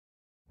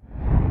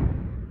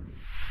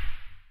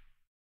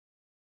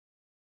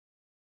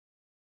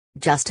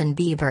Justin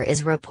Bieber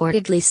is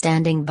reportedly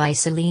standing by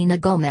Selena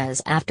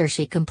Gomez after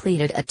she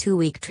completed a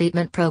 2-week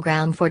treatment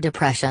program for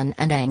depression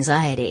and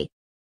anxiety.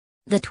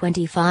 The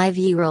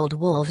 25-year-old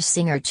Wolves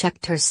singer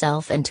checked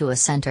herself into a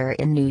center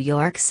in New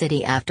York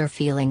City after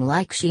feeling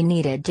like she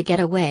needed to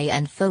get away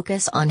and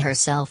focus on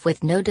herself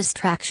with no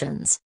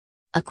distractions.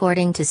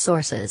 According to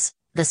sources,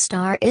 the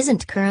star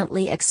isn't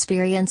currently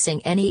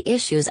experiencing any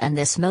issues and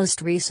this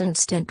most recent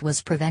stint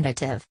was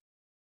preventative.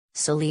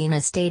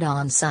 Selena stayed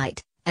on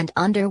site and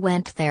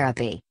underwent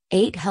therapy,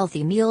 ate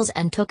healthy meals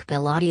and took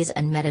Pilates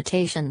and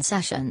meditation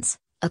sessions,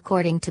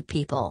 according to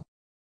People.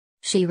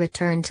 She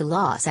returned to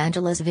Los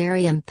Angeles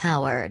very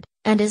empowered,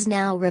 and is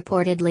now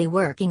reportedly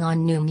working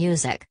on new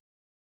music.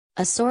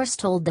 A source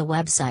told the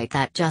website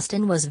that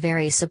Justin was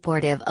very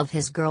supportive of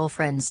his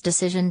girlfriend's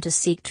decision to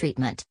seek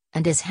treatment,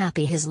 and is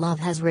happy his love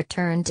has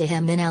returned to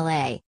him in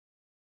LA.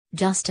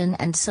 Justin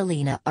and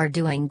Selena are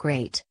doing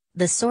great,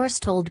 the source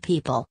told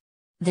People.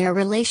 Their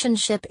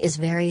relationship is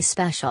very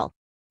special.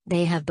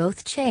 They have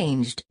both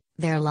changed,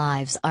 their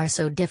lives are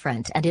so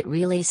different and it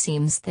really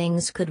seems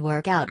things could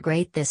work out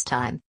great this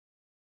time.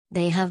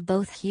 They have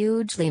both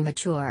hugely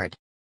matured.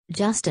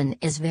 Justin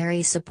is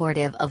very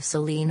supportive of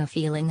Selena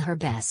feeling her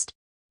best.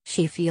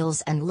 She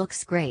feels and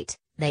looks great,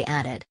 they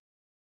added.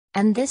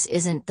 And this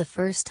isn't the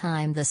first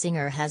time the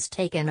singer has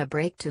taken a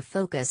break to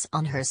focus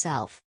on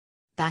herself.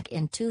 Back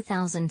in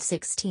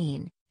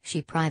 2016,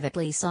 she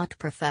privately sought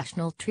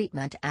professional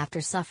treatment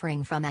after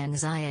suffering from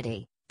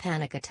anxiety,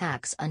 panic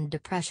attacks and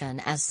depression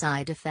as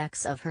side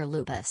effects of her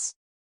lupus.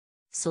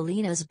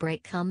 Selena's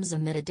break comes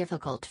amid a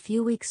difficult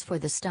few weeks for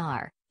the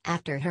star,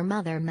 after her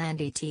mother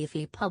Mandy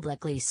Teefey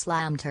publicly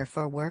slammed her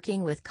for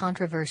working with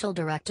controversial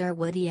director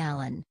Woody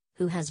Allen,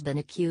 who has been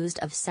accused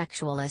of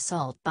sexual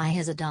assault by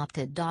his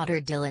adopted daughter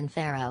Dylan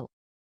Farrow.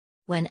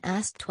 When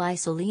asked why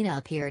Selena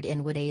appeared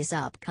in Woody's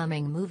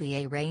upcoming movie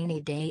A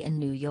Rainy Day in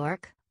New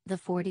York, the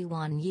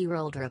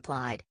 41-year-old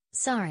replied,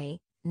 "Sorry,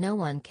 no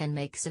one can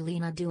make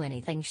Selena do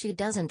anything she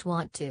doesn't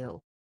want to.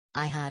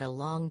 I had a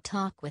long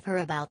talk with her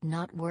about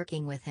not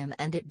working with him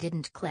and it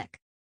didn't click.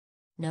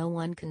 No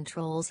one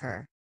controls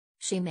her.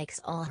 She makes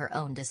all her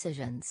own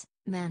decisions,"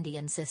 Mandy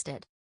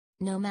insisted.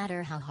 "No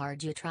matter how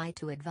hard you try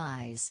to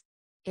advise,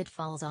 it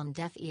falls on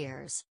deaf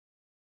ears."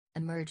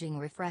 Emerging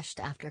refreshed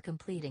after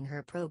completing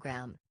her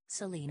program,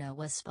 Selena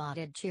was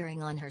spotted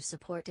cheering on her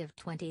supportive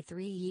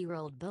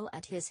 23-year-old beau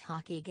at his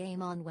hockey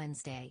game on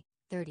Wednesday,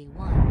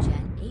 31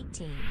 Gen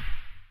 18.